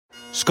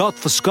Scott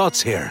for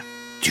Scots here.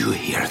 Do you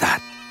hear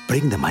that?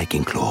 Bring the mic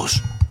in close.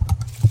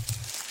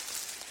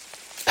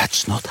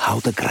 That's not how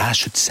the grass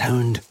should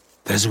sound.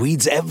 There's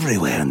weeds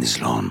everywhere in this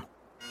lawn.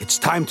 It's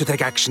time to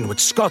take action with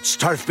Scott's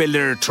Turf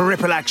Builder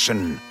Triple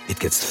Action. It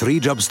gets 3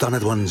 jobs done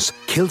at once.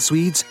 Kills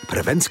weeds,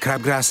 prevents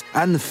crabgrass,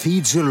 and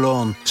feeds your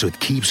lawn so it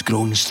keeps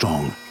growing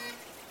strong.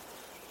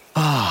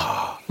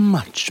 Ah,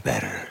 much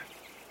better.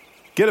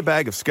 Get a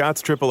bag of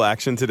Scott's Triple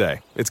Action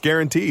today. It's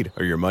guaranteed,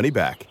 or your money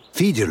back.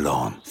 Feed your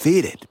lawn.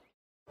 Feed it.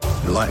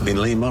 Like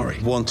Lee Murray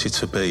wanted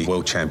to be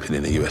world champion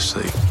in the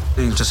UFC.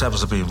 He just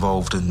happens to be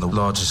involved in the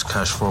largest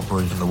cash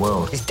robbery in the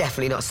world. He's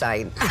definitely not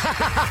sane.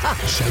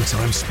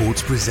 Showtime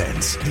Sports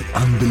presents the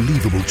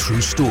unbelievable true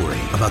story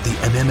about the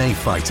MMA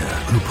fighter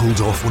who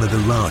pulled off one of the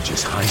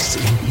largest heists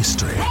in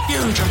history.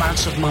 Huge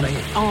amounts of money,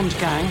 armed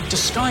gang,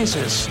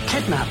 disguises,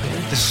 kidnapping.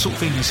 This is the sort of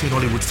thing you see in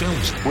Hollywood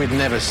films. We've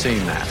never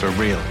seen that for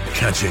real.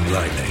 Catching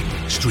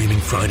Lightning, streaming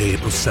Friday,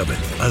 April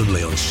 7th,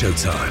 only on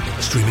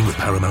Showtime, streaming with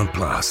Paramount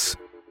Plus.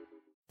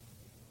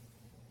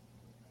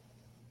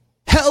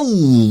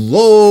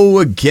 Hello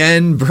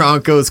again,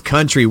 Broncos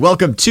country.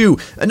 Welcome to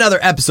another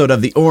episode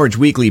of the Orange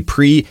Weekly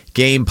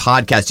Pre-Game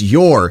Podcast.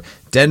 Your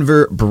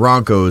Denver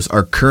Broncos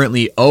are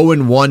currently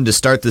 0-1 to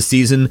start the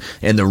season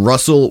in the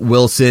Russell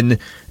Wilson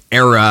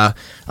era,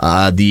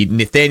 the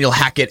Nathaniel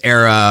Hackett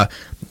era,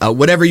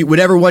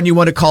 whatever one you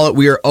want to call it.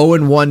 We are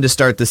 0-1 to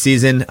start the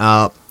season.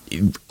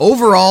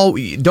 Overall,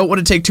 we don't want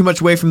to take too much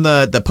away from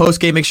the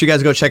post-game. Make sure you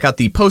guys go check out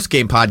the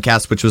post-game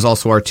podcast, which was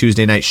also our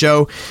Tuesday night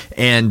show,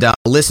 and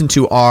listen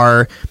to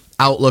our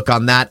outlook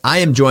on that. I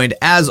am joined,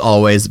 as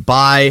always,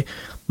 by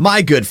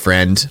my good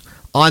friend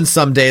on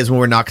some days when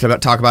we're not going to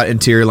talk about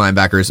interior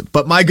linebackers,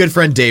 but my good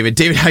friend David.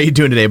 David, how you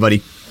doing today,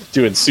 buddy?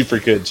 Doing super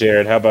good,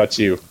 Jared. How about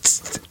you?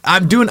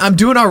 I'm doing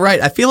all right.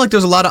 I feel like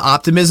there's a lot of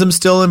optimism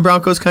still in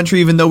Broncos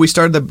country, even though we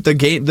started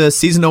the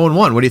season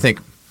 0-1. What do you think?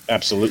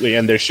 Absolutely,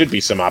 and there should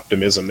be some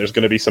optimism. There's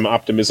going to be some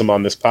optimism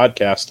on this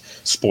podcast.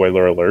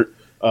 Spoiler alert,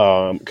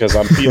 because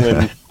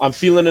I'm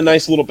feeling a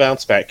nice little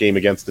bounce back game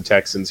against the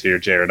Texans here,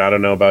 Jared. I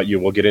don't know about you.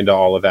 We'll get into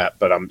all of that,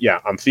 but I'm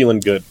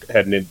feeling good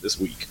heading into this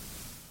week.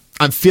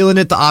 I'm feeling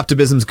it. The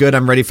optimism's good.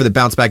 I'm ready for the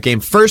bounce back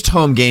game. First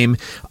home game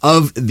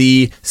of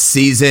the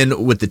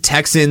season with the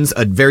Texans,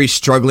 a very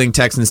struggling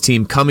Texans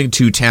team coming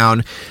to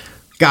town.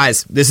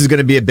 Guys, this is going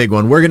to be a big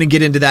one. We're going to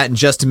get into that in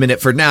just a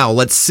minute. For now,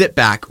 let's sit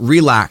back,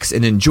 relax,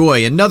 and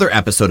enjoy another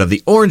episode of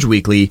the Orange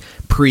Weekly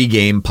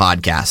Pre-Game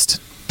Podcast.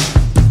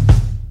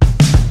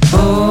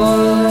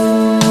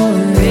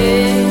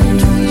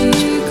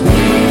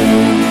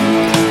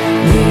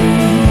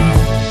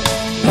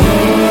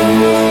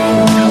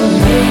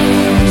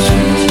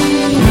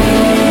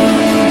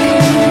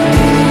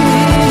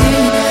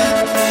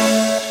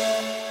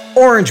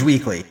 Orange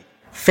Weekly.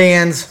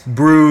 Fans,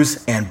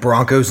 brews, and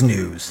Broncos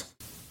news.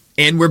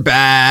 And we're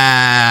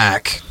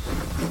back.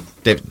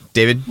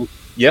 David?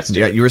 Yes,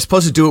 David. You were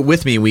supposed to do it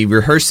with me. We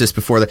rehearsed this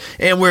before.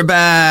 And we're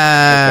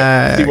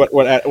back. Okay. See,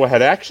 what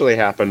had actually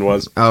happened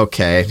was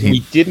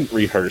we didn't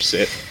rehearse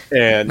it.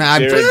 And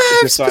Jared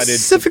decided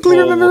specifically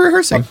to remember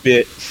rehearsing a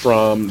bit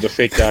from the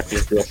Fake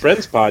Doctors Real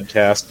Friends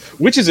podcast,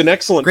 which is an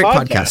excellent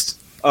podcast.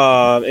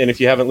 And if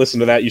you haven't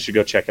listened to that, you should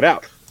go check it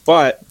out.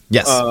 But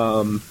yes.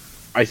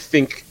 I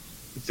think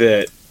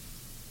that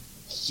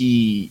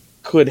he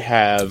could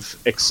have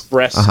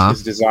expressed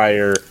his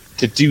desire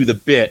to do the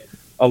bit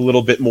a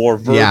little bit more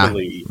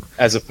verbally,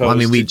 as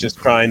opposed to just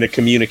trying to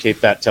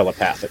communicate that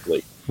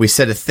telepathically. We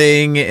said a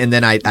thing, and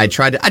then I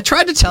tried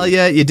to tell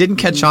you. You didn't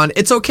catch on.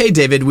 It's okay,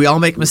 David. We all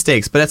make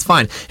mistakes, but that's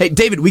fine. Hey,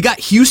 David, we got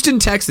Houston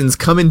Texans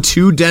coming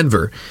to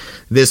Denver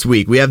this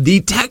week. We have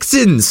the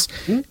Texans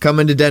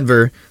coming to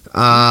Denver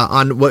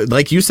on what,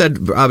 like you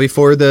said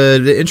before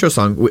the intro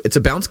song. It's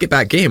a bounce get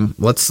back game.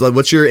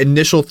 What's your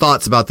initial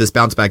thoughts about this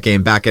bounce back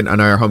game back on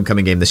our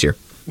homecoming game this year?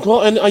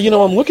 Well, and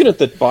I'm looking at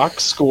the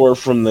box score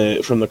from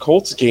the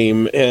Colts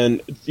game,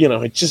 and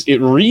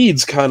it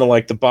reads kind of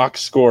like the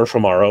box score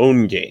from our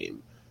own game.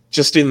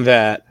 Just in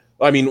that,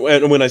 I mean,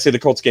 when I say the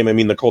Colts game, I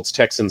mean the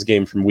Colts-Texans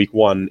game from Week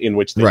 1, in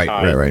which they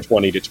tied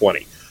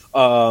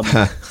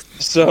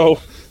 20-20. So,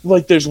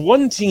 there's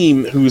one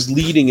team who's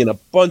leading in a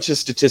bunch of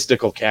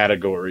statistical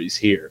categories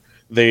here.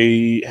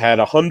 They had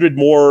 100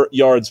 more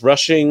yards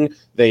rushing.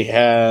 They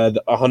had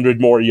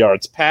 100 more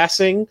yards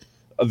passing.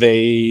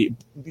 They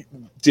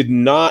did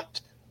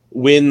not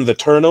win the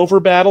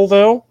turnover battle,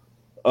 though,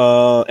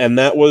 and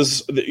that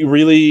was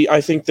really, I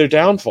think, their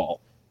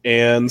downfall.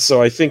 And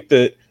so I think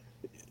that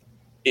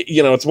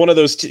it's one of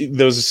those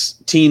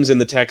teams in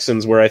the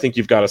Texans where I think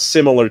you've got a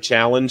similar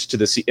challenge to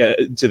the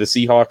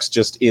Seahawks,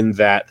 just in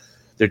that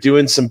they're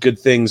doing some good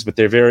things, but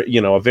they're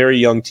a very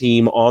young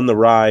team on the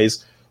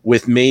rise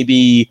with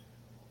maybe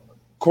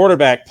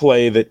quarterback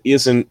play that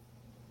isn't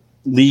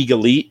league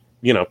elite.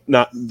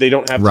 They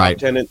don't have top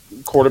 10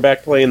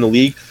 quarterback play in the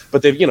league,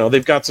 but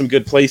they've got some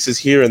good places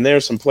here and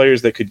there, some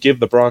players that could give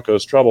the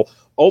Broncos trouble.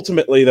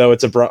 Ultimately, though,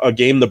 it's a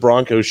game the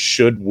Broncos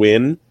should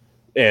win,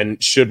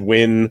 and should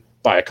win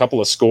by a couple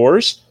of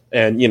scores.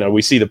 And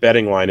we see the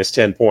betting line is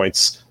 10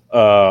 points.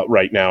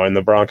 right now in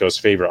the Broncos'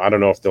 favor. I don't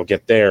know if they'll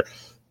get there,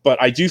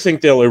 but I do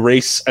think they'll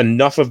erase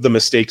enough of the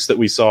mistakes that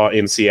we saw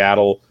in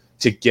Seattle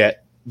to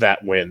get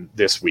that win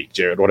this week.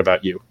 Jared, what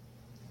about you?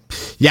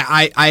 Yeah,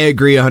 I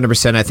agree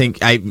 100%. I think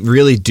I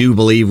really do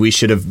believe we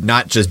should have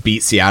not just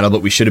beat Seattle,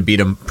 but we should have beat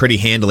them pretty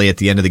handily at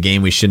the end of the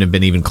game. We shouldn't have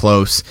been even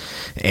close,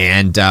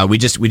 and we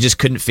just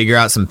couldn't figure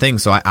out some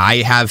things. So I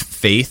have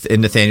faith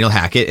in Nathaniel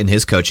Hackett and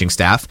his coaching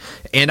staff,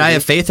 and I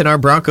have faith in our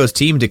Broncos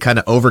team to kind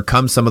of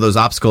overcome some of those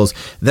obstacles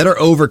that are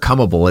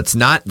overcomable. It's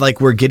not like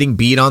we're getting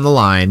beat on the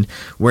line.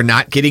 We're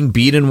not getting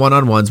beat in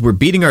one-on-ones. We're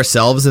beating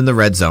ourselves in the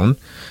red zone,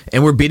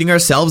 and we're beating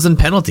ourselves in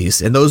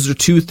penalties. And those are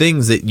two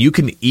things that you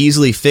can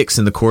easily fix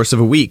in the course of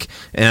a week,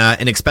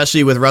 and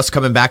especially with Russ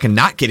coming back and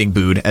not getting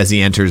booed as he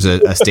enters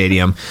a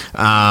stadium.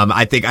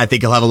 I think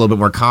he'll have a little bit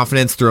more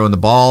confidence throwing the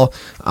ball.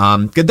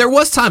 There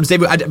was times,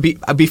 David,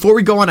 before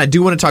we go on, I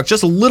do want to talk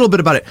just a little bit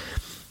about it.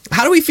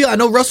 How do we feel? I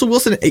know Russell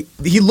Wilson,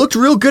 he looked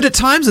real good at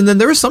times, and then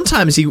there were some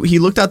times he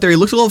looked out there, he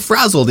looked a little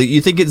frazzled.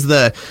 You think it's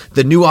the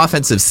new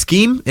offensive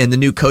scheme and the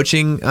new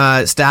coaching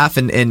staff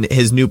and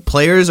his new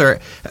players? Or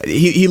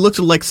he looked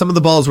like some of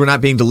the balls were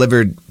not being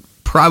delivered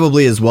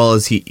probably as well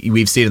as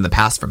we've seen in the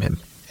past from him.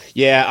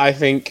 Yeah, I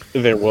think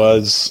there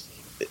was.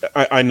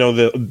 I know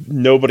that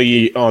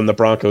nobody on the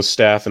Broncos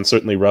staff, and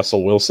certainly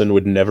Russell Wilson,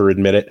 would never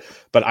admit it,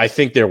 but I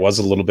think there was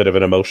a little bit of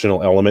an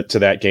emotional element to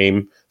that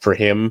game for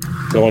him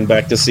going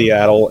back to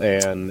Seattle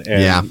and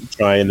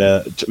trying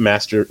to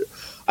master.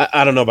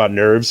 I don't know about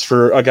nerves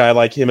for a guy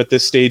like him at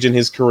this stage in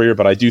his career,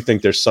 but I do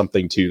think there's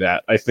something to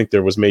that. I think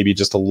there was maybe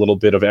just a little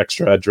bit of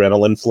extra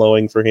adrenaline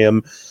flowing for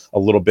him, a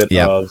little bit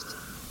of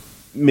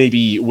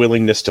maybe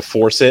willingness to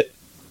force it.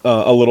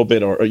 A little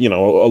bit, or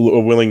a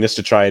willingness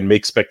to try and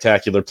make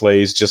spectacular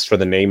plays just for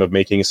the name of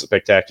making a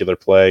spectacular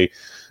play,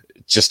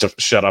 just to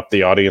shut up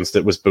the audience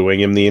that was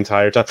booing him the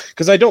entire time.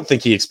 Because I don't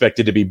think he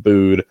expected to be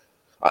booed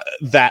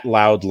that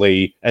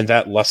loudly and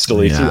that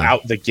lustily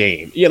throughout the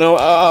game.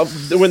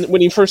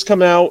 When you first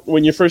come out,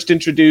 when you're first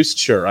introduced,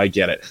 sure, I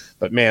get it.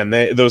 But man,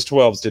 those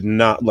 12s did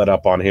not let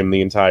up on him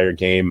the entire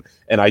game,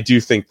 and I do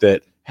think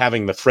that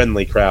having the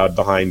friendly crowd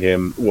behind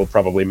him will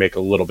probably make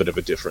a little bit of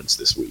a difference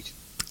this week.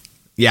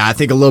 Yeah, I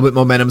think a little bit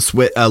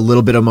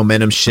of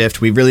momentum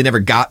shift. We really never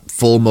got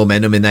full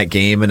momentum in that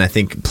game, and I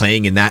think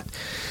playing in that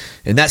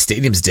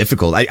stadium is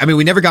difficult. I mean,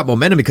 we never got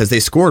momentum because they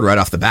scored right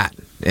off the bat,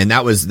 and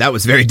that was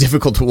very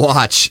difficult to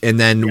watch. And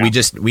then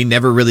we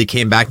never really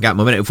came back and got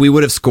momentum. If we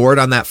would have scored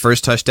on that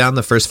first touchdown,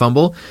 the first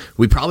fumble,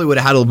 we probably would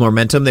have had a little more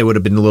momentum. They would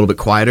have been a little bit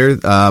quieter,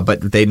 but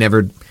they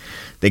never.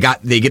 They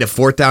get a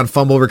fourth down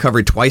fumble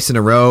recovery twice in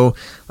a row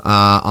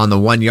on the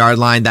 1 yard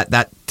line.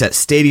 That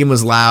stadium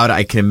was loud.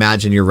 I can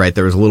imagine you're right.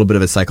 There was a little bit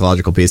of a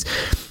psychological piece.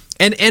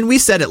 And we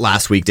said it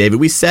last week, David.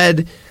 We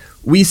said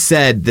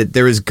that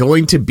there is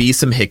going to be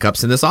some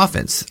hiccups in this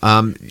offense.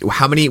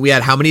 How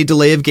many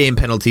delay of game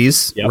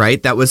penalties,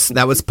 right? That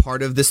was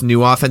part of this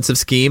new offensive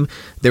scheme.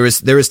 There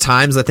was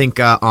times, I think,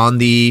 on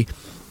the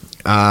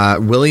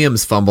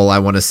Williams fumble, I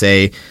want to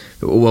say,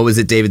 what was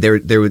it, David?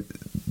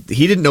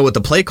 He didn't know what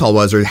the play call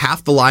was, or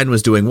half the line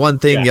was doing one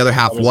thing, the other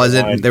half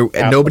wasn't.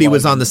 Nobody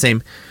was on the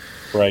same.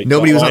 Right.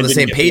 Nobody was on the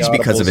same page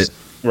because of it.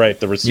 Right.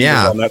 The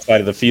receivers on that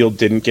side of the field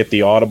didn't get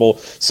the audible,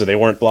 so they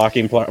weren't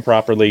blocking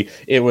properly.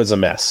 It was a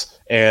mess.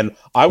 And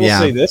I will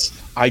say this: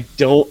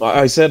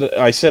 I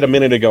said a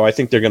minute ago, I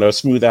think they're going to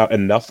smooth out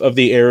enough of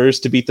the errors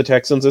to beat the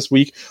Texans this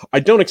week.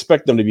 I don't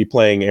expect them to be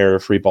playing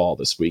error-free ball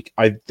this week.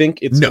 I think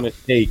it's going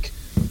to take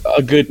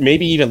a good,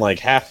 maybe even like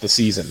half the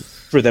season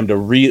for them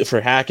for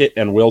Hackett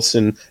and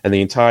Wilson and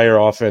the entire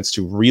offense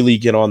to really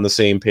get on the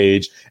same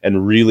page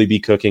and really be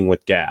cooking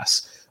with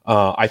gas.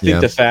 I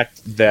think the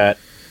fact that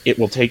it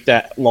will take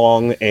that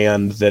long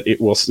and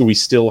that we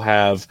still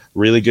have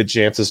really good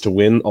chances to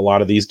win a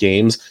lot of these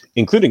games,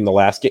 including the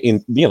last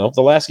game. The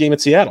last game at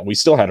Seattle, we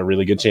still had a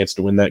really good chance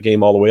to win that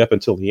game all the way up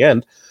until the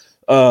end.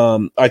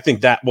 I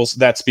think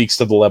that speaks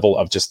to the level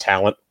of just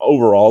talent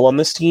overall on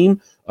this team.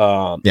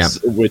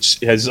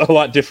 Which is a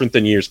lot different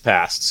than years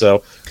past.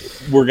 So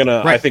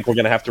I think we're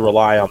gonna have to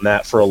rely on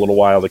that for a little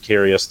while to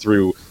carry us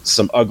through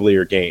some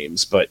uglier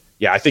games. But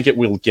I think it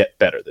will get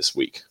better this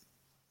week.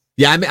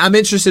 Yeah, I'm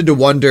interested to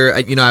wonder.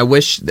 I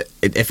wish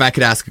if I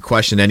could ask a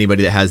question to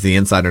anybody that has the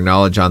insider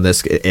knowledge on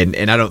this,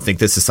 and I don't think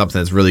this is something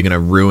that's really going to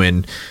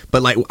ruin.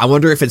 But I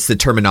wonder if it's the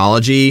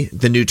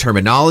new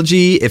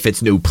terminology, if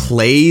it's new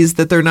plays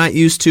that they're not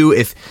used to,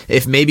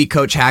 if maybe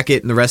Coach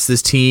Hackett and the rest of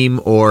his team,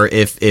 or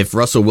if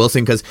Russell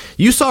Wilson, because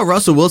you saw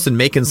Russell Wilson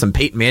making some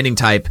Peyton Manning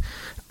type.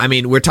 I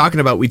mean, we talked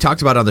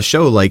about on the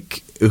show,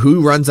 like,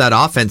 who runs that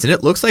offense, and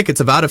it looks like it's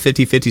about a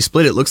 50-50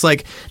 split. It looks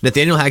like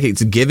Nathaniel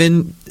Hackett's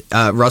given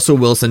Russell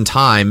Wilson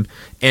time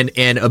and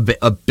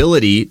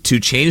ability to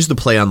change the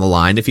play on the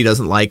line if he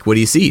doesn't like what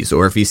he sees,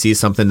 or if he sees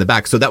something in the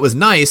back. So that was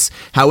nice.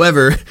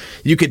 However,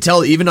 you could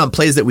tell even on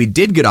plays that we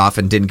did get off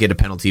and didn't get a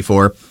penalty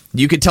for,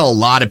 you could tell a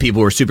lot of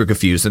people were super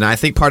confused, and I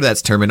think part of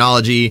that's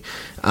terminology.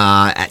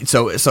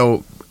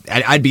 So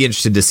I'd be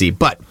interested to see.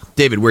 But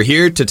David, we're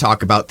here to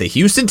talk about the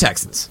Houston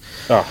Texans.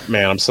 Oh,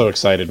 man, I'm so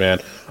excited, man.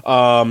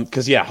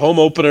 Because home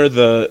opener,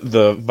 the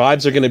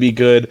vibes are going to be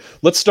good.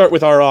 Let's start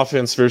with our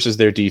offense versus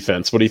their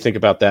defense. What do you think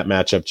about that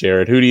matchup,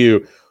 Jared? Who do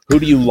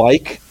you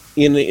like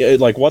in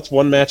what's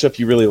one matchup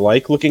you really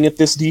like looking at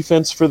this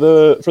defense for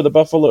the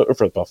Buffalo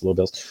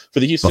Bills, for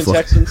the Houston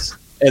Texans,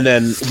 and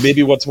then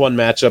maybe what's one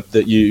matchup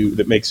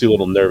that makes you a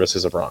little nervous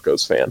as a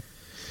Broncos fan?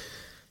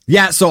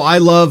 Yeah, so I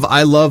love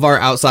our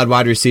outside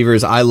wide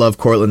receivers. I love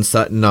Cortland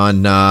Sutton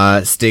on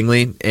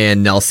Stingley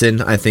and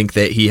Nelson. I think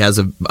that he has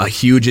a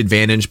huge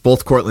advantage.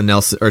 Both Cortland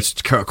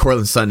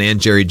Sutton and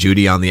Jerry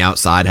Jeudy on the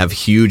outside have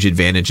huge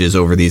advantages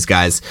over these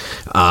guys.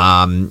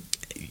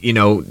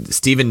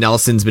 Steven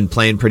Nelson's been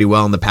playing pretty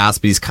well in the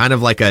past, but he's kind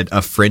of like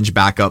a fringe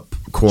backup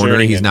corner.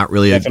 Journeyman. He's not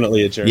really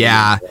definitely a journeyman.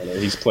 Yeah, corner.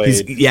 He's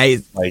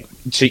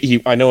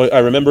played. I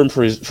remember him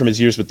from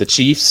his years with the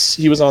Chiefs.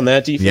 He was on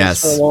that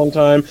defense for a long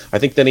time. I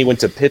think then he went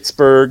to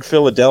Pittsburgh,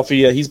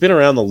 Philadelphia. He's been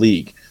around the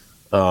league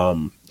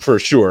for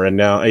sure. And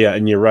now,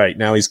 and you're right.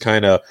 Now he's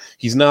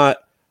not.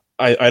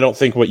 I don't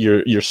think what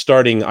your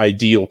starting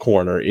ideal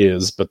corner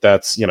is, but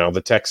that's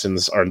the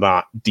Texans are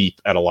not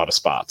deep at a lot of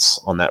spots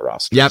on that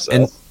roster. Yep,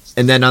 so.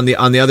 And then on the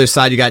other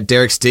side, you got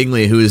Derek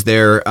Stingley, who is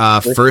their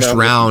first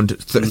round,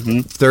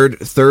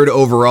 third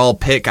overall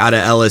pick out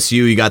of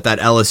LSU. You got that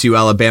LSU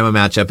Alabama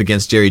matchup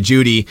against Jerry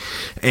Jeudy,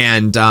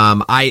 and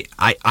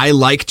I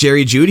like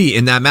Jerry Jeudy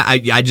in that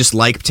match. I just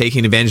like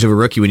taking advantage of a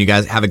rookie when you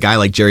guys have a guy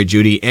like Jerry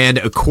Jeudy and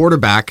a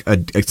quarterback,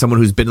 someone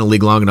who's been in the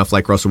league long enough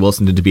like Russell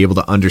Wilson to be able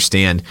to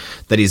understand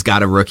that he's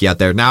got a rookie out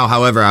there. Now,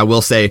 however, I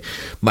will say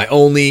my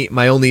only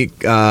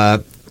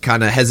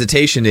kind of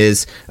hesitation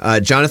is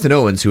Jonathan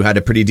Owens, who had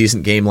a pretty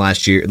decent game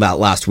last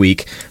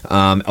week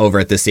over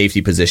at the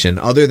safety position.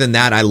 Other than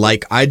that,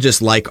 I just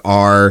like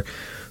our,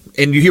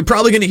 and you're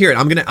probably going to hear it.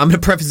 I'm gonna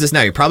preface this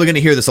now. You're probably going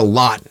to hear this a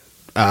lot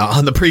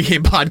on the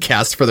pregame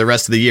podcast for the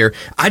rest of the year.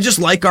 I just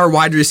like our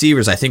wide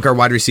receivers. I think our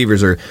wide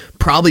receivers are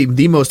probably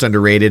the most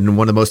underrated and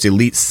one of the most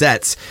elite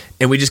sets,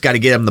 and we just got to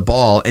get them the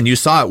ball. And you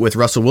saw it with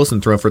Russell Wilson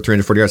throwing for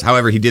 340 yards.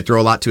 However, he did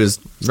throw a lot to his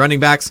running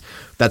backs.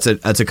 That's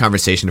a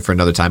conversation for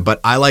another time.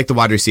 But I like the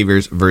wide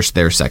receivers versus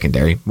their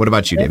secondary. What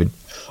about you, David?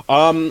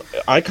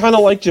 I kind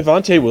of like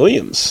Javonte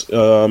Williams.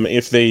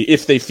 If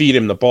they feed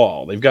him the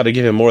ball, they've got to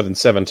give him more than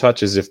 7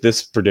 touches if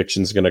this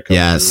prediction is going to come.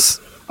 Yes.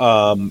 Through.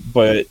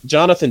 But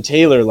Jonathan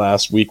Taylor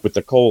last week with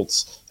the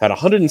Colts had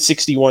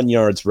 161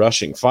 yards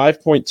rushing,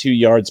 5.2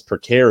 yards per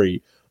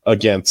carry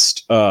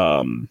against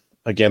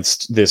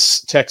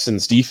this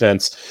Texans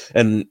defense,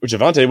 and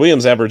Javonte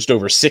Williams averaged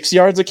over 6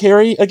 yards a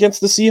carry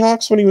against the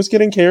Seahawks when he was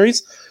getting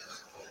carries.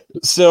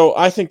 So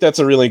I think that's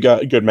a really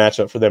good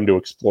matchup for them to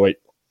exploit.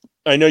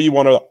 I know you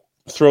want to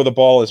throw the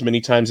ball as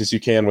many times as you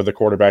can with a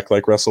quarterback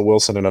like Russell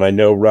Wilson, and I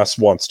know Russ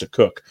wants to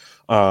cook.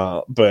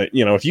 But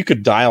if you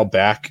could dial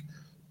back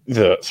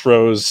the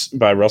throws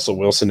by Russell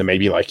Wilson to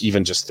maybe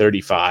even just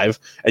 35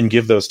 and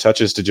give those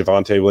touches to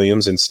Javonte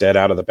Williams instead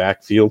out of the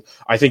backfield,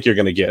 I think you're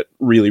going to get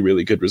really,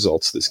 really good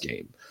results this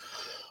game.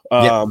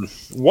 One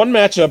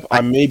matchup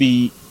I'm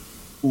maybe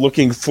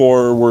looking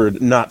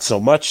forward not so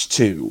much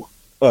to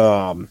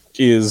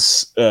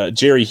is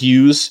Jerry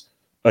Hughes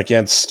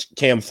against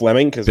Cam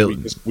Fleming, because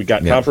we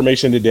got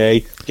confirmation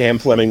today. Cam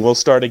Fleming will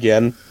start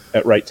again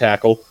at right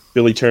tackle.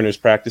 Billy Turner's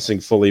practicing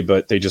fully,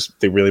 but they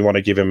really want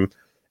to give him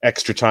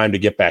extra time to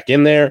get back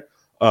in there.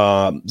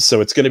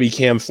 So it's going to be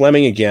Cam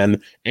Fleming again.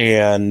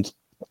 And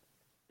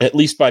at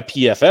least by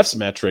PFF's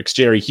metrics,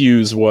 Jerry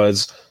Hughes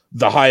was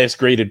the highest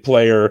graded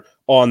player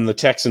on the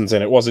Texans,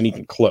 and it wasn't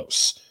even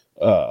close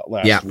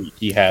last week.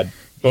 He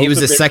was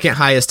the second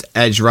highest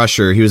edge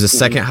rusher. He was the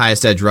second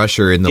highest edge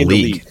rusher in the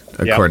league,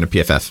 according to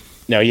PFF.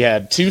 Now, he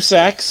had 2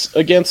 sacks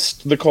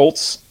against the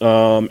Colts,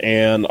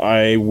 and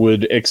I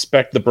would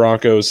expect the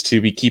Broncos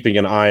to be keeping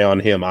an eye on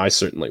him. I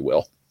certainly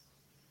will.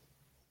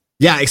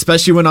 Yeah,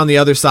 especially when on the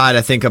other side,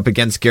 I think up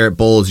against Garrett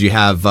Bowles, you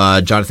have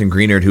Jonathan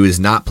Greenard, who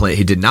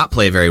he did not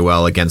play very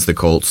well against the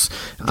Colts,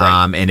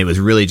 and it was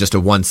really just a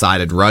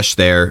one-sided rush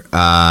there.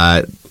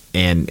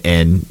 When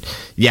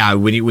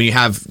you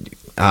have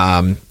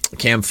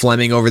Cam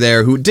Fleming over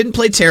there, who didn't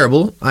play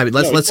terrible. I mean,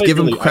 let's give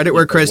him credit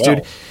where credit's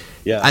due.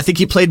 Yeah, I think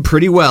he played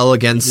pretty well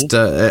against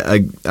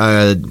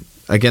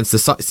against the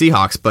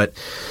Seahawks, but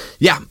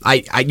yeah,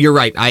 you're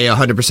right. I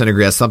 100%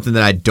 agree. That's something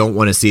that I don't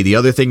want to see. The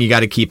other thing you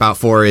got to keep out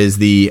for is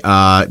the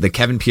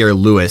Kevin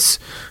Pierre-Louis,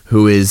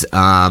 who is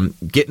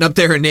getting up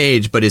there in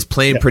age, but is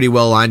playing pretty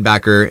well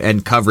linebacker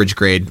and coverage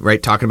grade.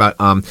 Right, talking about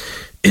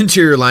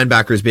interior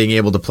linebackers being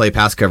able to play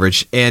pass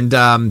coverage, and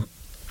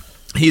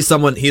he's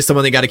someone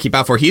they got to keep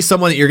out for. He's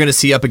someone that you're going to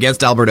see up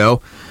against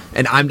Alberto,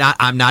 and I'm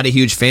not a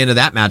huge fan of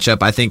that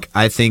matchup. I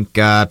think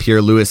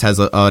Pierre-Louis has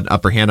an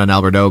upper hand on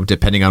Alberto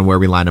depending on where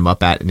we line him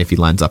up at and if he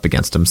lines up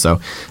against him. So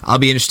I'll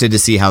be interested to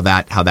see how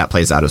that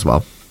plays out as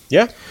well.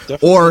 Yeah,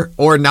 definitely.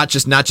 Or not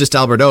just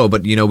Alberto,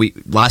 but we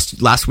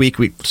last week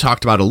we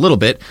talked about a little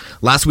bit.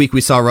 Last week we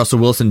saw Russell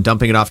Wilson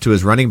dumping it off to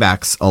his running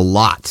backs a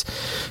lot,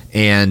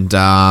 and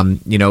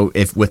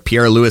if with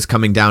Pierre-Louis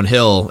coming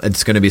downhill,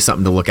 it's going to be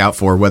something to look out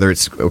for. Whether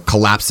it's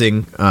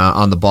collapsing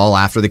on the ball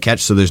after the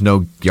catch, so there's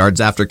no yards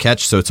after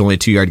catch, so it's only a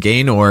 2-yard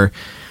gain, or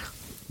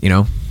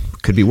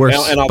Could be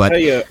worse. And I'll tell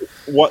you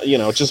what,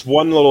 just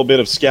one little bit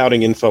of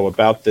scouting info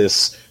about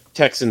this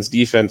Texans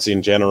defense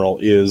in general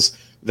is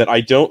that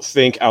I don't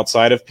think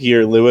outside of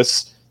Pierre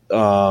Lewis,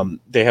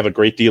 they have a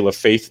great deal of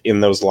faith in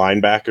those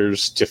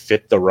linebackers to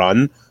fit the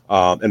run.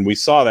 And we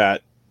saw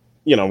that,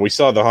 we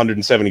saw the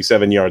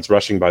 177 yards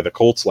rushing by the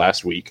Colts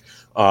last week.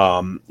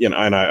 And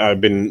I've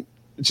been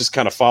just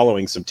kind of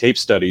following some tape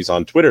studies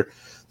on Twitter.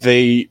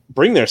 They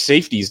bring their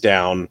safeties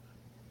down,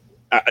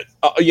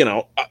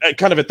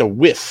 kind of at the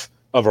whiff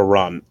of a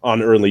run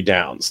on early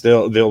downs.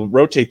 They'll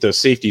rotate those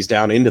safeties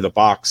down into the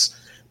box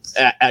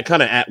at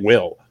kind of at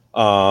will.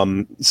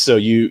 So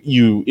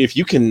if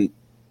you can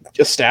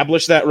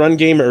establish that run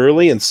game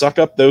early and suck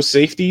up those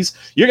safeties,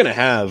 you're going to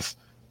have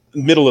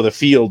middle of the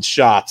field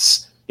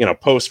shots,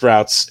 post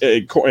routes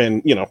and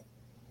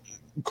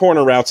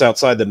corner routes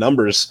outside the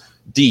numbers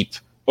deep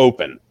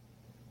open.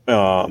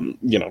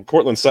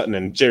 Cortland Sutton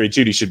and Jerry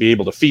Jeudy should be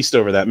able to feast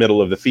over that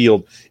middle of the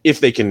field if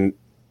they can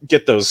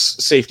get those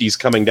safeties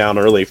coming down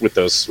early with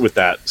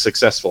that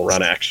successful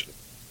run action.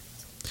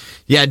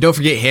 Yeah, don't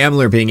forget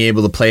Hamler being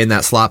able to play in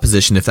that slot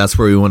position if that's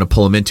where we want to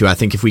pull him into. I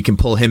think if we can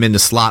pull him into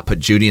slot, put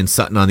Jeudy and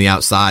Sutton on the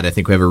outside, I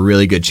think we have a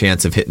really good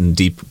chance of hitting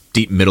deep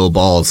middle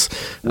balls.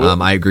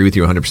 I agree with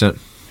you 100%.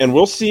 And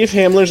we'll see if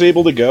Hamler's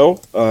able to go.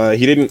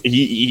 He didn't.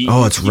 He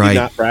did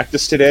not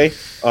practice today.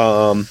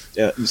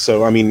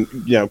 So I mean,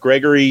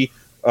 Gregory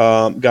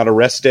got a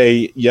rest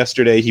day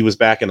yesterday. He was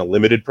back in a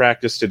limited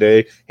practice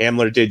today.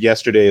 Hamler did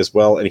yesterday as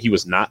well, and he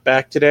was not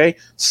back today.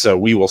 So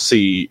we will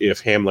see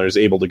if Hamler is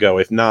able to go.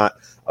 If not,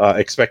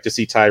 expect to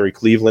see Tyree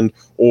Cleveland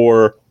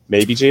or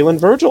maybe Jalen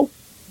Virgil,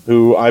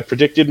 who I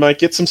predicted might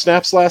get some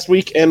snaps last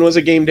week and was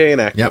a game day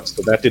inactive. Yep.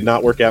 So that did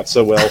not work out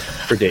so well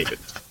for David.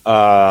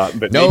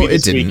 But no, maybe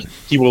it didn't. Week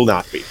he will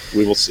not be.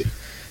 We will see.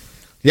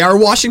 Yeah, or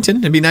Washington.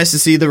 It'd be nice to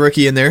see the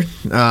rookie in there.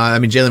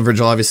 Jalen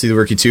Virgil, obviously the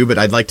rookie too, but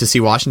I'd like to see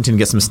Washington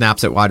get some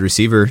snaps at wide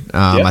receiver.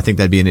 I think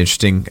that'd be an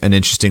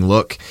interesting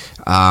look.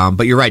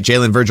 But you're right,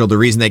 Jalen Virgil, the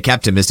reason they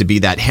kept him is to be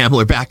that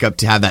Hamler backup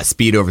to have that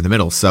speed over the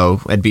middle.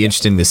 So it'd be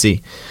interesting to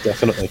see.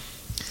 Definitely.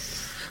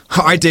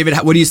 All right, David,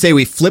 what do you say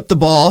we flip the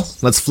ball?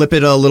 Let's flip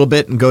it a little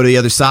bit and go to the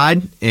other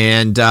side.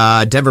 And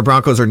Denver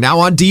Broncos are now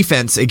on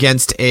defense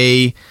against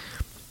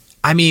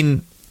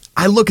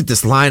I look at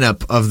this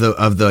lineup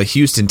of the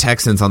Houston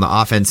Texans on the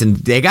offense, and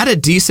they got a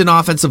decent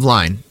offensive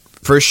line,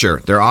 for sure.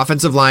 Their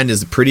offensive line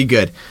is pretty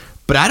good.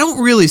 But I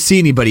don't really see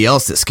anybody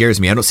else that scares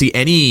me. I don't see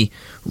any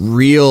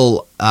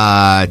real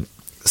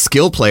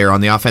skill player on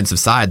the offensive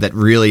side that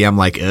really I'm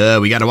like,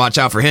 we got to watch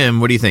out for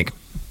him. What do you think?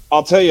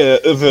 I'll tell you,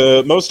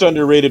 the most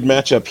underrated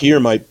matchup here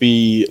might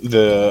be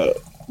the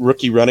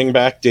rookie running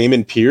back,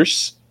 Dameon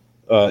Pierce.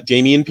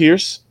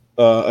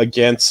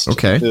 Against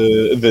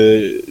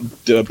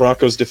the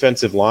Broncos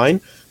defensive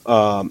line.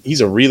 He's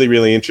a really,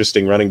 really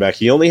interesting running back.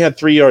 He only had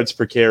 3 yards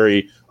per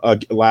carry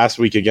last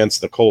week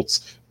against the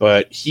Colts,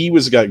 but he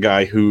was a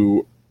guy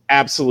who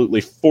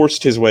absolutely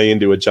forced his way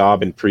into a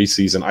job in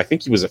preseason. I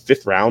think he was a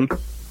 5th round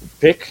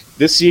pick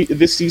this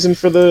season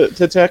for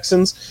the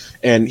Texans,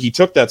 and he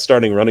took that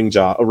starting running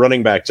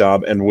back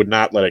job and would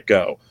not let it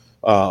go.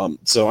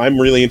 So I'm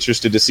really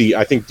interested to see.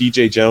 I think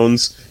DJ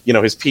Jones,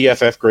 his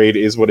PFF grade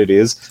is what it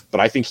is,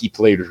 but I think he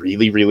played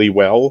really, really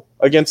well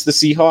against the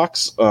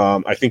Seahawks.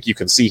 I think you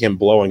can see him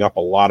blowing up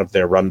a lot of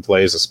their run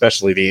plays,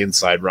 especially the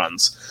inside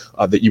runs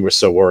that you were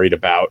so worried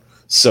about.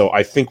 So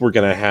I think we're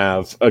going to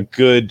have a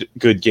good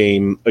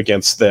game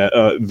against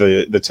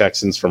the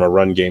Texans from a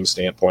run game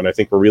standpoint. I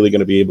think we're really going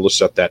to be able to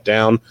shut that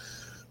down.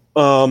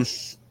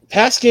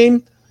 Pass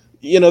game,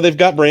 they've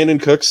got Brandon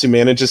Cooks, who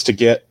manages to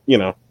get,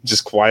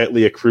 just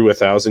quietly accrue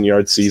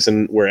 1,000-yard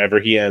season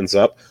wherever he ends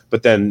up.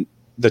 But then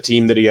the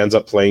team that he ends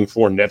up playing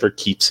for never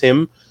keeps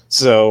him.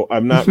 So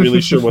I'm not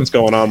really sure what's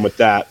going on with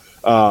that.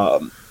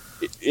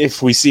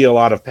 If we see a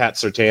lot of Pat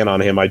Surtain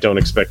on him, I don't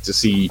expect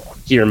to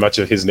hear much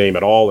of his name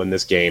at all in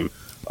this game.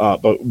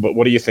 But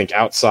what do you think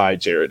outside,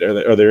 Jared?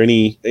 Are there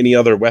any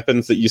other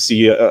weapons that you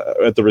see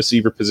at the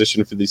receiver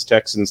position for these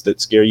Texans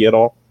that scare you at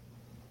all?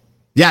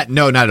 Yeah,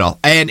 no, not at all.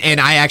 And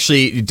I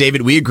actually,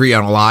 David, we agree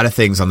on a lot of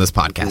things on this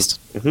podcast.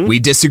 Mm-hmm. We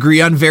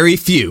disagree on very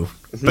few,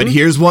 but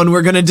here's one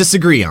we're going to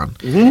disagree on.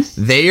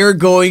 Mm-hmm. They are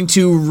going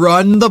to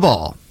run the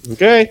ball.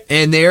 Okay.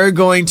 And they're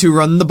going to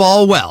run the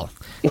ball well.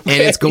 Okay.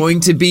 And it's going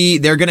to be,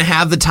 they're going to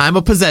have the time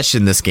of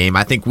possession this game.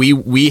 I think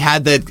we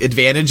had the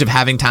advantage of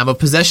having time of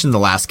possession the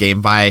last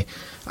game by,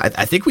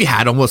 I think we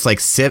had almost like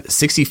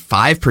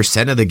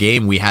 65% of the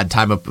game we had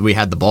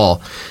the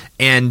ball.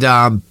 And,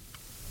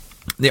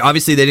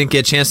 obviously, they didn't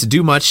get a chance to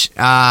do much,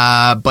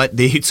 but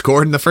they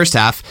scored in the first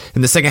half.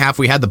 In the second half,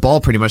 we had the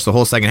ball pretty much the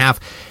whole second half.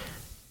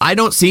 I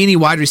don't see any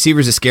wide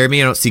receivers that scare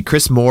me. I don't see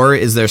Chris Moore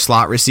is their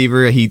slot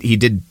receiver. He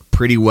did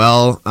pretty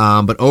well,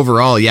 but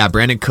overall, yeah,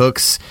 Brandon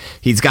Cooks,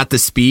 he's got the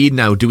speed.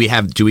 Now, do we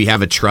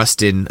have a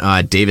trust in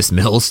Davis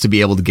Mills to be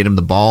able to get him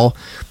the ball?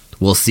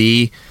 We'll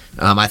see.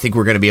 I think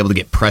we're going to be able to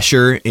get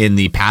pressure in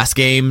the pass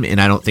game,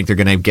 and I don't think they're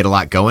going to get a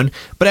lot going.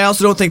 But I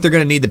also don't think they're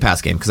going to need the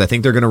pass game because I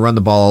think they're going to run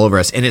the ball all over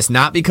us. And it's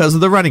not because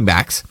of the running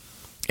backs,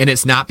 and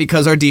it's not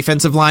because our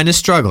defensive line is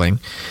struggling.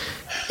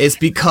 is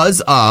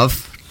because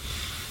of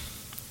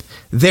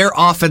their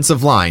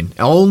offensive line.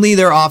 Only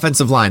their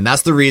offensive line.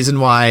 That's the reason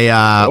why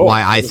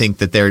I think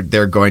that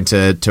they're going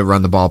to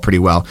run the ball pretty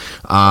well.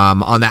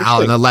 On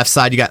the left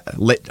side, you got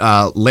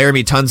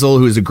Laramie Tunzel,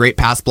 who is a great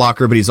pass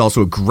blocker, but he's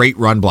also a great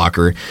run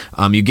blocker.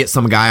 You get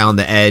some guy on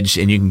the edge,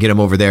 and you can get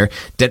him over there.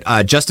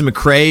 Justin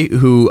McCray,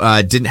 who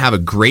didn't have a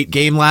great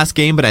game last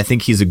game, but I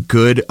think he's a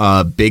good,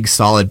 big,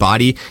 solid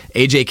body.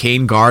 AJ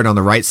Kane, guard on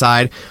the right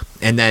side.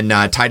 And then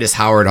Titus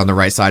Howard on the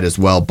right side as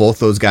well. Both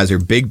those guys are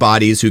big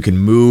bodies who can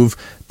move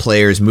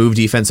players, move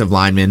defensive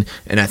linemen.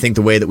 And I think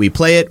the way that we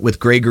play it, with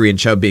Gregory and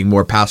Chubb being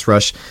more pass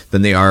rush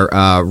than they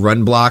are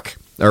run block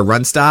or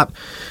run stop,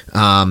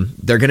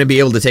 they're going to be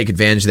able to take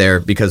advantage there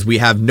because we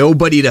have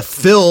nobody to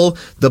fill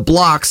the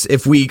blocks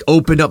if we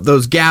open up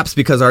those gaps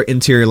because our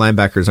interior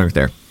linebackers aren't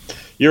there.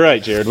 You're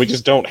right, Jared. We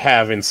just don't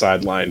have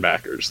inside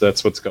linebackers.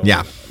 That's what's going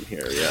on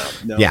here.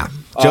 Yeah.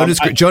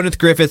 Jonas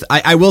Griffith.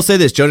 I will say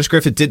this: Jonas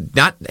Griffith did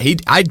not. He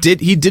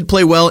did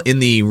play well in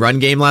the run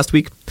game last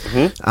week,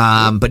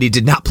 but he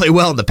did not play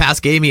well in the pass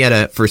game. He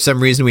had for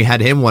some reason we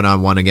had him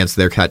 1-on-1 against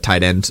their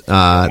tight end,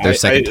 their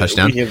second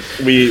touchdown.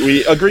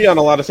 We agree on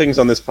a lot of things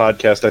on this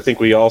podcast. I think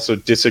we also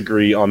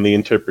disagree on the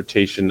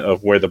interpretation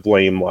of where the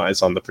blame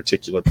lies on the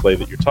particular play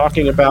that you're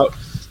talking about.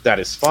 That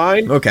is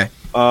fine. Okay.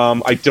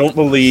 I don't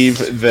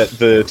believe that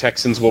the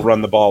Texans will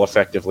run the ball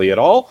effectively at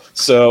all,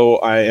 so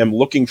I am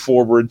looking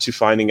forward to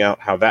finding out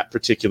how that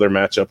particular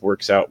matchup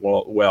works out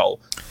well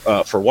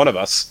for one of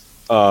us.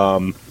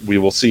 We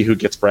will see who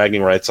gets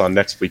bragging rights on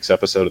next week's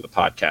episode of the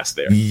podcast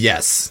there.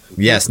 Yes,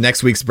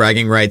 next week's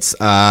bragging rights.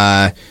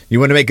 You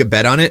want to make a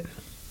bet on it?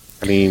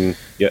 I mean,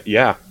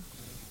 yeah.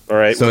 All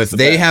right. So if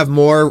they have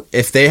more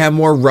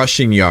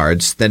rushing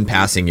yards than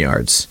passing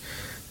yards,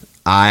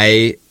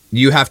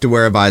 you have to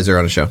wear a visor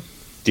on a show.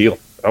 Deal.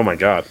 Oh my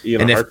God.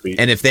 Heartbeat.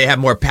 And if they have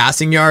more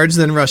passing yards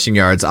than rushing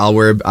yards, I'll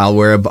wear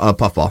a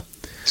puffball.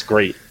 It's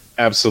great.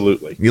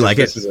 Absolutely. You like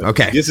it?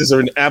 Okay. This is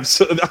an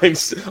absolute.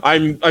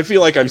 I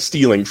feel like I'm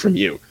stealing from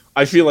you.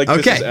 I feel like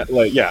this is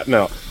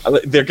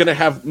they're going to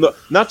have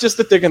not just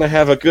that they're going to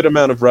have a good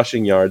amount of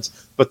rushing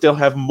yards, but they'll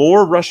have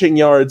more rushing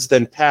yards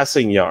than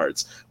passing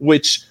yards,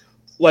 which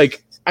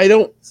I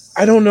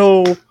don't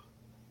know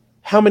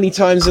how many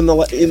times in the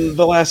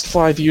last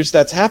 5 years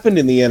that's happened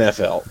in the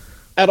NFL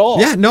at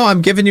all. Yeah, no,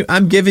 I'm giving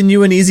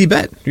you an easy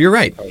bet. You're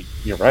right.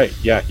 You're right.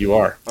 Yeah, you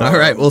are. All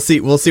right, we'll see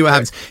what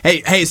happens.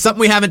 Hey, something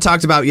we haven't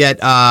talked about yet.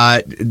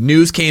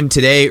 News came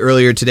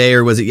earlier today,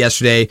 or was it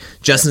yesterday?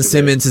 Justin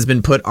Simmons has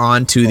been put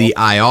onto the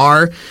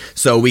IR,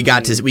 so we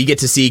get to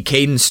see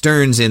Caden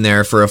Stearns in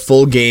there for a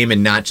full game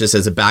and not just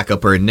as a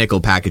backup or a nickel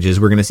packages.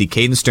 We're going to see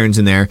Caden Stearns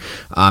in there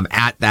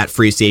at that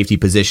free safety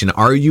position.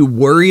 Are you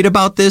worried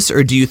about this,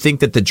 or do you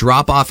think that the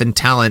drop off in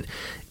talent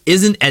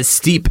isn't as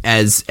steep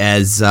as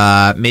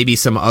maybe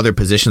some other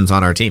positions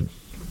on our team?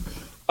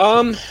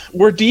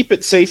 We're deep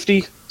at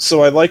safety,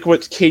 so I like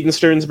what Caden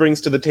Stearns brings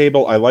to the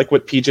table. I like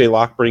what PJ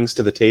Locke brings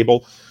to the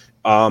table.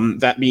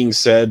 That being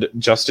said,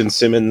 Justin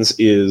Simmons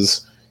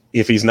is,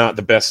 if he's not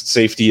the best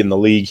safety in the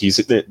league, he's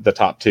the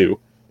top two.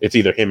 It's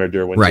either him or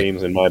Derwin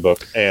James in my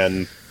book,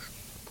 and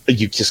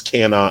you just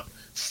cannot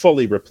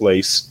fully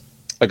replace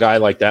a guy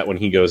like that when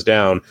he goes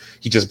down.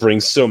 He just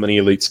brings so many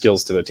elite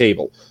skills to the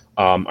table.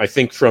 I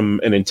think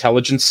from an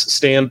intelligence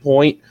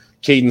standpoint,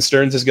 Caden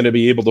Stearns is going to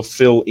be able to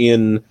fill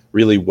in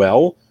really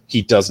well.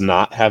 He does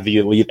not have the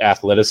elite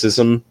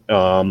athleticism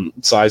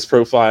size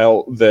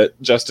profile that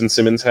Justin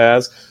Simmons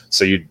has,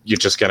 so you're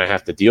just going to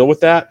have to deal with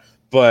that.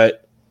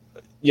 But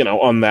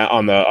on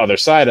the other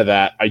side of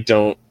that, I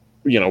don't.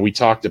 We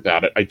talked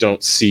about it. I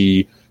don't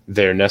see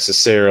there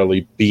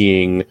necessarily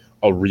being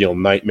a real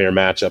nightmare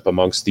matchup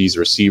amongst these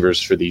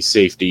receivers for these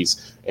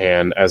safeties.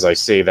 And as I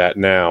say that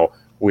now,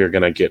 we're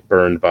going to get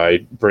burned by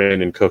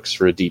Brandon Cooks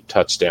for a deep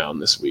touchdown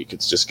this week.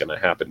 It's just going to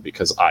happen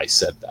because I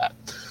said that.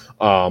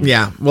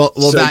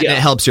 It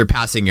helps your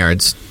passing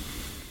yards.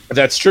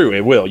 That's true.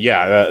 It will.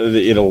 Yeah,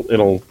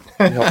 it'll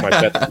help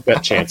my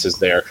bet chances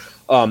there.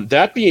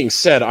 That being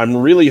said, I'm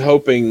really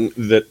hoping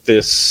that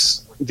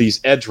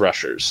these edge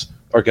rushers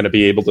are going to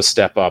be able to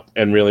step up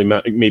and really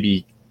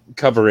maybe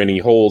cover any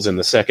holes in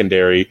the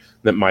secondary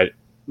that might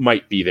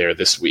be there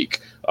this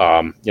week.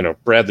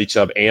 Bradley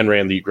Chubb and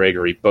Randy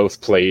Gregory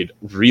both played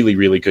really,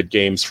 really good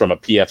games from a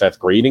PFF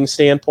grading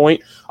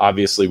standpoint.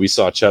 Obviously, we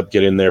saw Chubb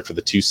get in there for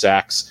the 2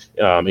 sacks,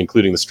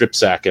 including the strip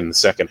sack in the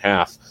second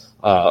half.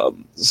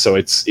 So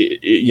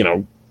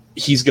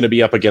he's going to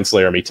be up against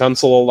Laramie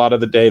Tunsil a lot of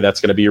the day.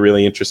 That's going to be a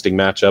really interesting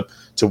matchup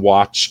to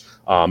watch.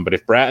 But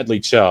if Bradley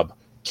Chubb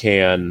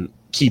can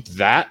keep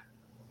that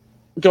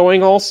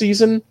going all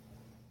season,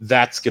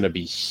 that's going to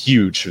be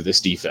huge for this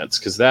defense,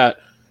 because that,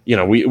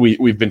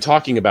 we've been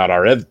talking about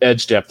our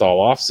edge depth all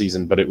off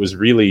season, but it was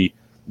really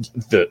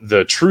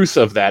the truth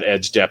of that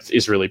edge depth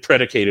is really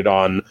predicated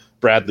on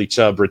Bradley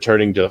Chubb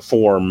returning to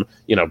form,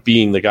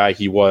 being the guy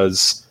he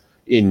was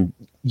in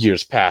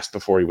years past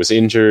before he was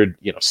injured,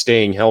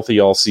 staying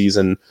healthy all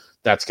season.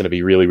 That's going to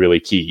be really, really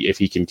key if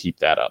he can keep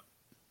that up.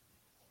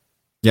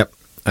 Yep.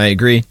 I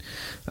agree.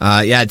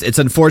 It's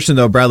unfortunate,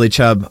 though, Bradley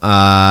Chubb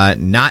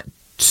not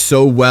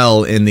so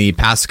well in the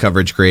pass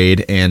coverage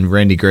grade, and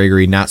Randy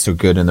Gregory not so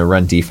good in the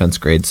run defense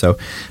grade. So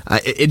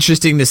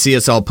interesting to see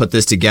us all put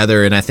this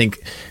together. And I think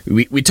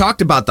we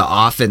talked about the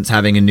offense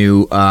having a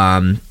new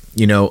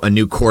a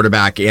new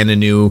quarterback and a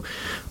new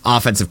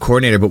offensive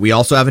coordinator, but we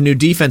also have a new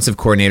defensive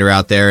coordinator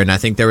out there, and I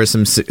think there was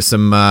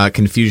some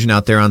confusion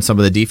out there on some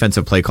of the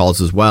defensive play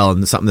calls as well,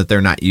 and something that they're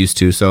not used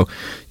to. So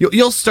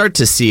you'll start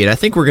to see it. I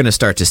think we're going to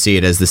start to see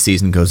it as the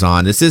season goes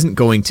on. This isn't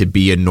going to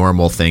be a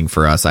normal thing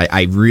for us.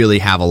 I really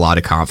have a lot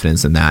of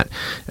confidence in that.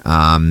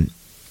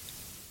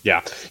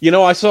 Yeah,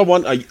 I saw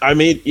one. I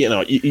made.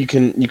 You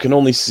can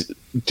only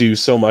do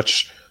so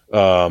much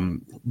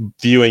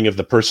viewing of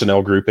the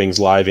personnel groupings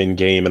live in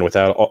game, and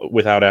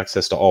without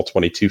access to all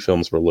 22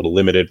 films, we're a little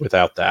limited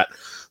without that.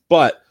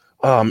 But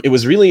it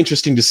was really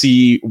interesting to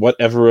see what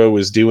Evero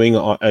was doing,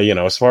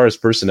 as far as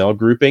personnel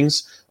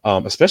groupings,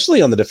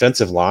 especially on the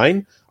defensive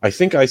line. I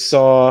think I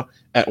saw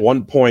at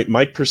one point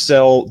Mike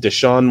Purcell,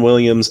 Deshaun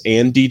Williams,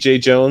 and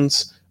DJ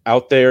Jones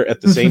out there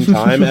at the same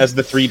time as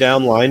the 3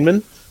 down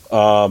linemen.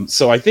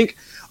 So I think,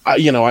 I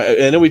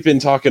know we've been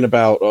talking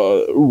about,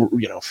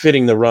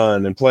 fitting the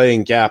run and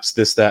playing gaps,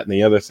 this, that, and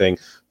the other thing.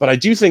 But I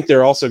do think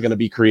they're also going to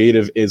be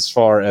creative as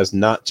far as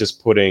not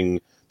just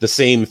putting the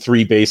same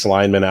 3 base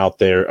linemen out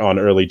there on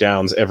early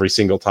downs every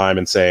single time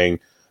and saying,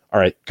 all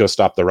right, go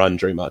stop the run,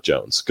 Draymond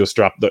Jones. Go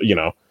stop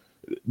the,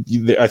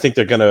 I think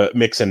they're going to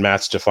mix and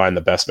match to find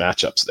the best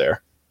matchups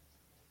there.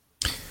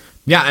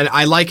 Yeah, and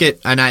I like it,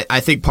 and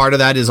I think part of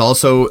that is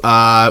also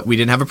we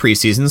didn't have a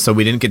preseason, so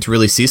we didn't get to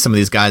really see some of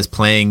these guys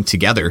playing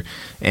together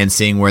and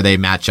seeing where they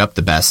match up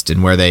the best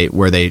and where they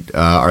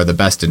are the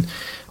best. And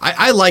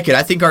I like it.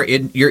 I think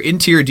your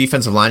interior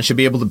defensive line should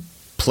be able to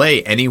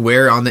play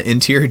anywhere on the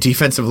interior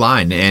defensive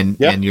line, and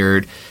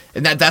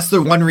that's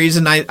the one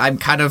reason I'm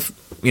kind of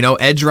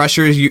edge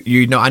rushers.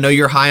 I know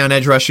you're high on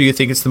edge rusher. You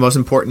think it's the most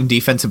important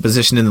defensive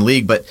position in the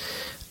league, but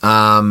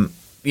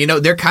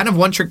they're kind of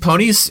one-trick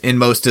ponies in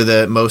most of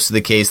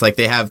the case. Like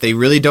they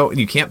really don't.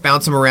 You can't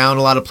bounce them around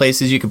a lot of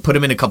places. You can put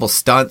them in a couple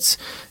stunts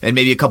and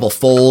maybe a couple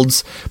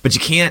folds, but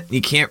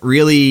you can't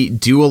really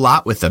do a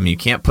lot with them. You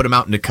can't put them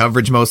out into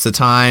coverage most of the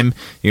time.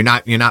 You're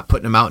not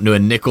putting them out into a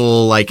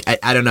nickel. Like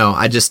I don't know.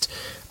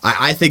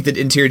 I think that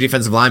interior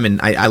defensive linemen,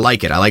 I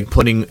like it. I like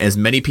putting as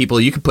many people.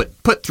 You can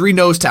put 3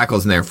 nose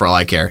tackles in there for all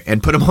I care,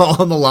 and put them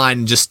all on the line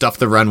and just stuff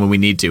the run when we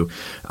need to.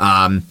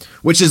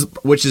 Which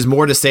is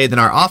more to say than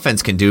our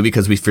offense can do,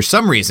 because we, for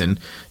some reason,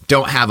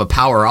 don't have a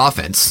power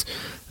offense.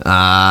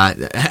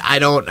 I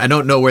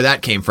don't know where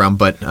that came from,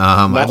 but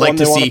I'd like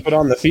to see put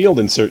on the field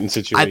in certain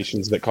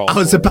situations that call. I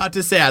was about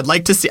to say I'd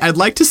like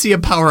to see a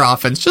power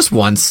offense just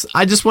once.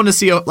 I just want to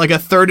see a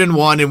 3rd and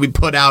 1, and we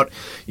put out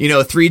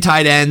 3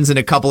 tight ends and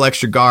a couple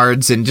extra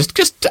guards, and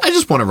I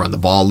just want to run the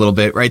ball a little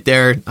bit right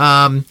there.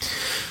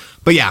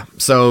 But yeah,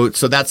 so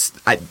that's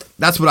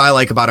what I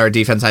like about our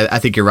defense. I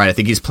think you're right. I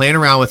think he's playing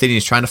around with it. And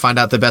he's trying to find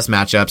out the best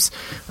matchups.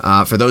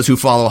 For those who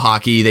follow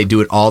hockey, they do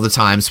it all the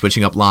time,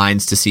 switching up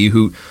lines to see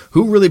who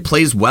really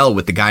plays well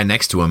with the guy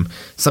next to him.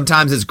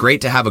 Sometimes it's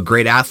great to have a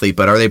great athlete,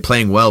 but are they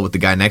playing well with the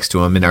guy next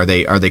to him, and are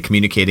they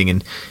communicating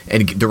and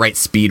the right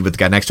speed with the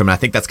guy next to him? And I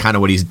think that's kind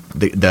of what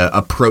the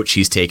approach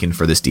he's taken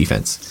for this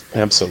defense.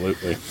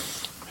 Absolutely.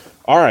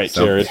 All right,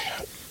 Jared.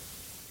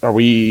 Are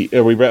we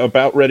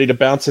about ready to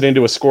bounce it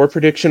into a score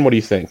prediction? What do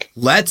you think?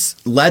 Let's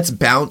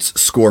bounce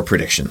score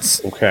predictions.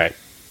 Okay.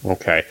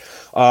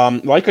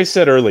 Like I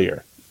said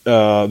earlier,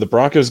 the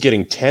Broncos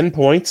getting 10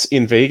 points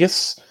in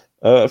Vegas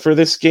for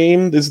this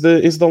game is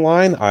the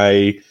line.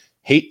 I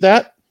hate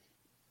that.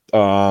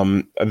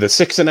 The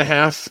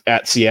 6.5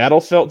 at Seattle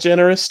felt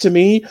generous to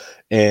me,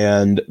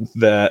 and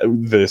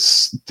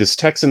this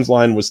Texans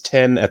line was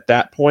 10 at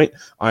that point.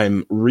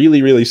 I'm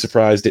really, really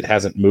surprised it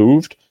hasn't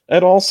moved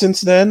at all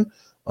since then.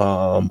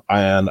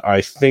 And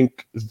I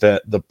think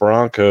that the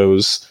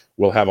Broncos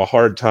will have a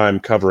hard time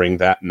covering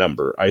that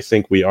number. I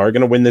think we are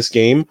going to win this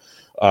game.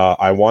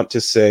 I want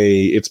to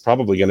say it's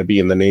probably going to be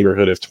in the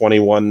neighborhood of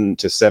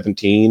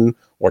 21-17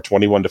 or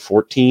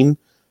 21-14.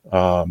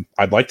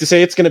 I'd like to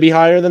say it's going to be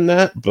higher than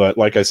that, but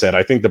like I said,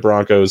 I think the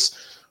Broncos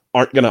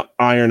aren't going to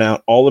iron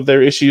out all of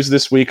their issues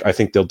this week. I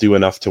think they'll do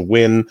enough to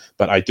win,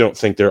 but I don't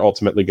think they're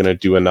ultimately going to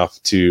do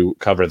enough to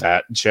cover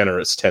that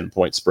generous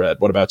 10-point spread.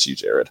 What about you,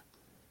 Jared?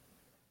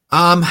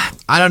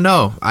 I don't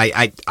know.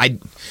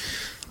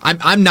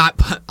 I'm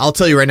not. I'll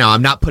tell you right now.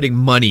 I'm not putting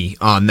money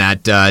on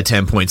that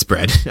 10-point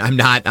spread. I'm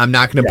not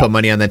going to put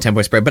money on that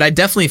 10-point spread. But I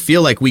definitely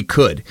feel like we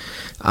could.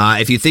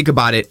 If you think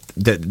about it,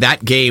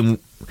 that game,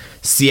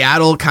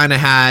 Seattle kind of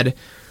had.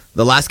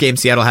 The last game,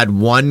 Seattle had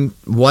one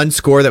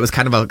score that was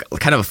kind of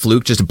a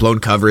fluke, just a blown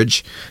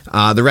coverage.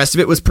 The rest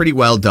of it was pretty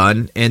well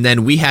done, and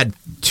then we had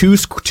two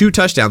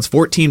touchdowns,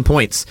 14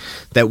 points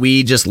that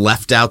we just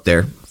left out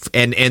there,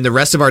 and the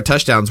rest of our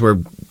touchdowns were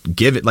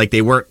given, like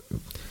they weren't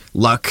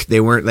luck. They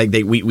weren't like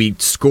we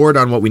scored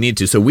on what we needed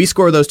to. So we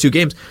score those 2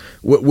 games,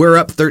 we're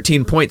up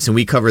 13 points, and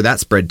we cover that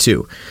spread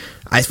too.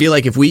 I feel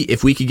like if we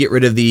could get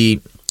rid of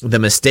the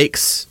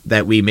mistakes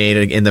that we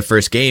made in the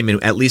first game,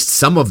 and at least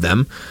some of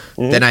them,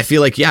 then I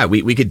feel like,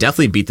 we could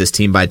definitely beat this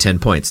team by 10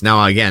 points.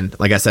 Now, again,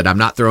 like I said, I'm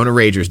not throwing a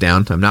Ragers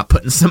down. I'm not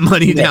putting some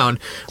money down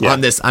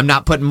on this. I'm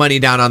not putting money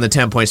down on the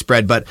 10-point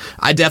spread, but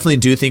I definitely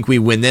do think we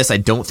win this. I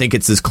don't think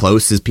it's as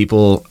close as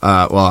people,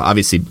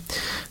 obviously,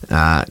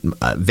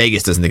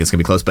 Vegas doesn't think it's going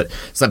to be close, but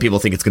some people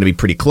think it's going to be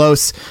pretty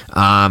close.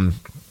 I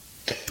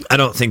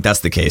don't think that's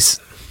the case.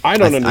 I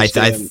don't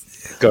understand.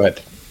 Go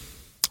ahead.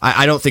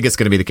 I don't think it's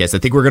going to be the case. I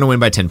think we're going to win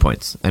by 10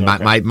 points. And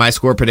my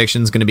score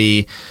prediction is going to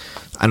be,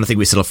 I don't think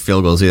we settle for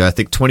field goals either. I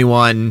think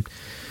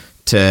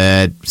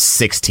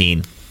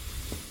 21-16.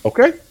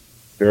 Okay.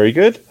 Very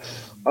good.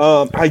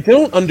 I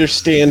don't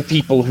understand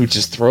people who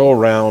just throw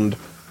around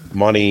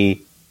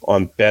money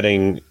on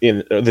betting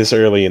in this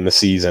early in the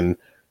season,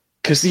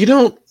 because you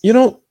don't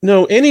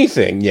know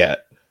anything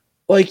yet.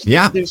 Like,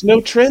 there's no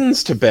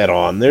trends to bet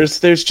on.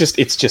 It's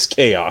just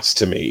chaos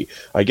to me.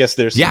 I guess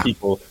there's some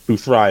people who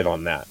thrive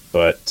on that,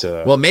 but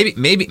well,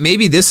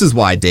 maybe this is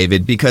why,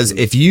 David, because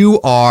if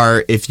you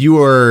are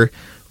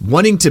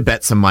wanting to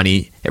bet some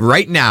money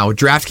right now,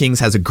 DraftKings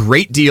has a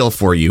great deal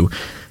for you.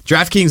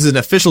 DraftKings is an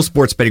official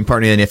sports betting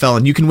partner in the NFL,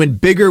 and you can win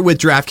bigger with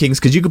DraftKings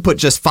because you can put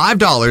just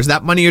 $5,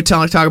 that money you're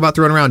talking about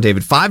throwing around,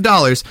 David,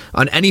 $5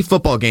 on any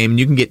football game, and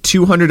you can get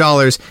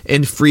 $200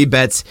 in free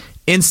bets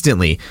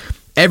instantly.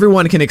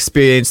 Everyone can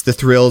experience the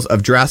thrills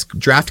of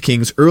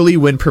DraftKings early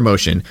win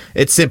promotion.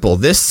 It's simple.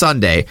 This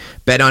Sunday,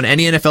 bet on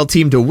any NFL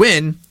team to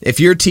win if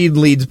your team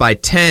leads by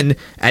 10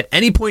 at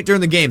any point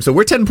during the game. So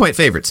we're 10-point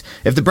favorites.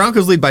 If the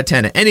Broncos lead by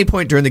 10 at any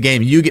point during the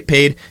game, you get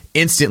paid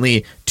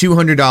instantly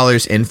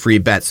 $200 in free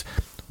bets.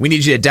 We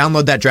need you to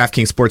download that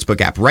DraftKings Sportsbook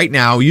app right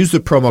now. Use the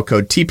promo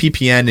code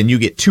TPPN, and you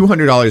get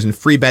 $200 in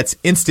free bets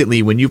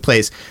instantly when you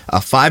place a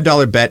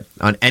 $5 bet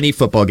on any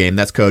football game.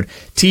 That's code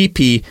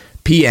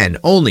TPPN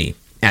only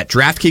at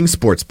DraftKings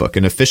Sportsbook,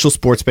 an official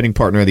sports betting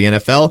partner of the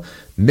NFL.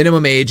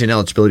 Minimum age and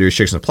eligibility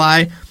restrictions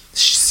apply.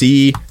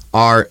 See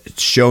our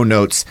show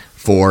notes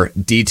for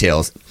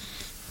details.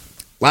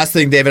 Last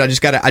thing, David,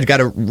 I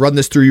gotta run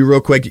this through you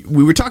real quick.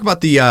 We were talking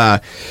about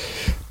the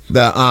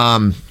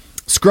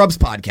Scrubs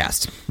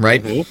podcast,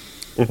 right?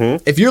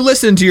 Mm-hmm. If you're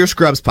listening to your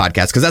Scrubs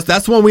podcast, because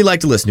that's the one we like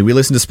to listen to. We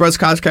listen to Scrubs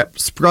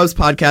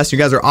podcast. You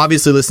guys are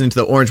obviously listening to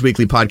the Orange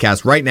Weekly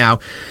podcast right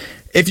now.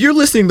 If you're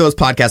listening to those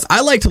podcasts,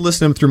 I like to listen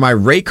to them through my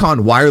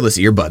Raycon wireless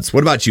earbuds.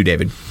 What about you,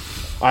 David?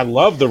 I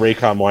love the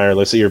Raycon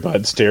wireless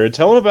earbuds, Jared.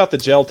 Tell them about the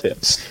gel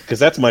tips, because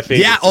that's my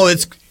favorite. Yeah,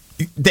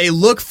 they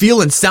look,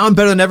 feel, and sound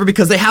better than ever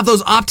because they have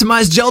those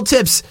optimized gel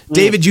tips.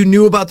 David, you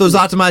knew about those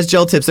optimized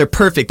gel tips. They're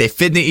perfect. They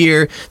fit in the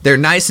ear. They're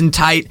nice and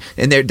tight,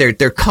 and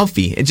they're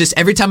comfy. And just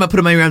every time I put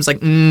them in my ear, I'm just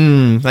like,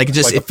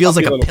 it feels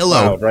like a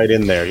pillow right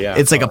in there. Yeah,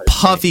 it's like a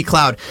puffy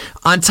cloud.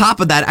 On top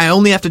of that, I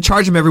only have to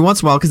charge them every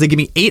once in a while because they give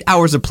me 8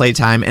 hours of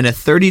playtime and a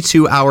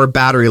 32-hour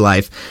battery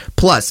life.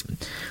 Plus,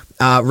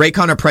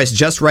 Raycon are priced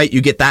just right.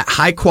 You get that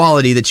high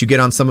quality that you get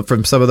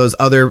from some of those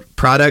other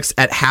products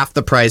at half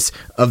the price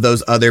of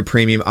those other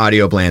premium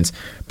audio brands.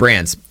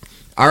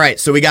 All right,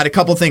 so we got a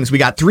couple things. We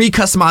got 3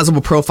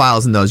 customizable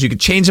profiles in those. You can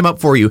change them up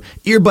for you.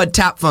 Earbud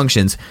tap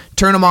functions.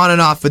 Turn them on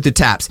and off with the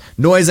taps.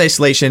 Noise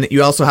isolation.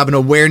 You also have an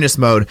awareness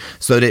mode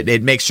so that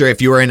it makes sure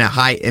if you are in a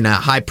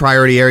high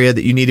priority area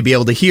that you need to be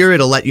able to hear,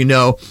 it'll let you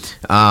know.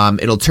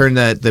 It'll turn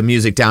the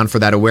music down for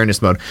that awareness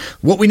mode.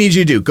 What we need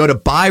you to do, go to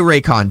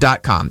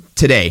buyraycon.com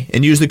today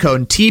and use the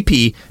code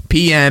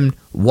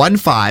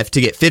TPPN15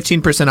 to get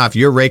 15% off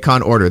your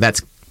Raycon order.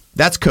 That's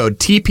code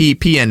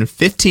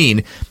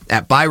TPPN15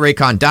 at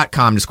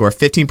buyraycon.com to score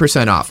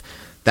 15% off.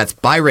 That's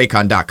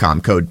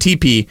buyraycon.com, code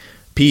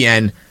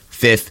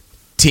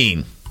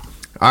TPPN15.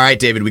 All right,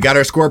 David, we got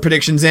our score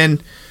predictions in.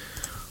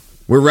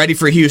 We're ready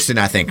for Houston,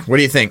 I think. What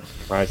do you think?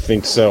 I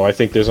think so. I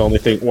think there's only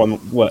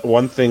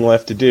one thing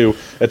left to do.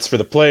 It's for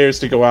the players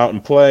to go out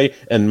and play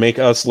and make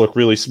us look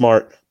really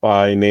smart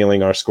by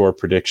nailing our score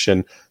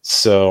prediction.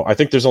 So I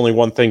think there's only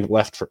one thing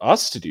left for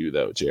us to do,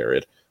 though,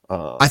 Jared.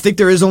 I think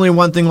there is only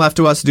one thing left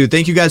to us to do.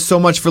 Thank you guys so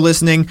much for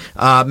listening.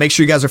 Make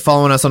sure you guys are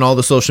following us on all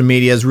the social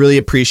medias. Really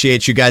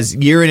appreciate you guys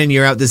year in and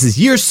year out. This is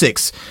year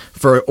 6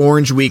 for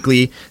Orange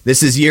Weekly. I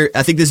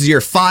think this is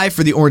year 5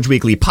 for the Orange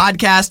Weekly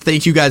podcast.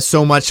 Thank you guys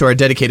so much to our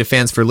dedicated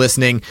fans for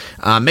listening.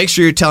 Make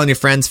sure you're telling your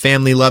friends,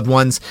 family, loved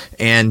ones.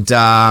 And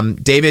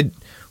David,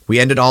 we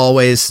ended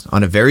always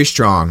on a very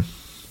strong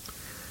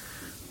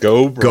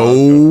Go Broncos.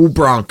 Go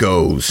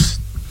Broncos.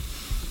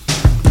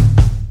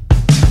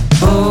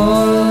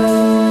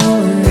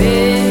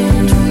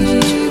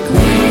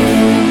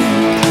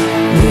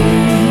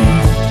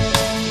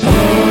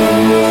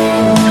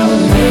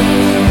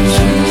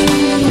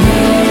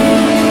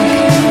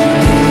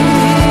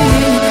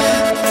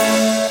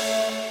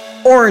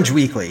 Orange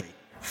Weekly.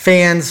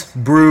 Fans,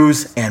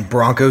 brews, and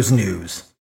Broncos news.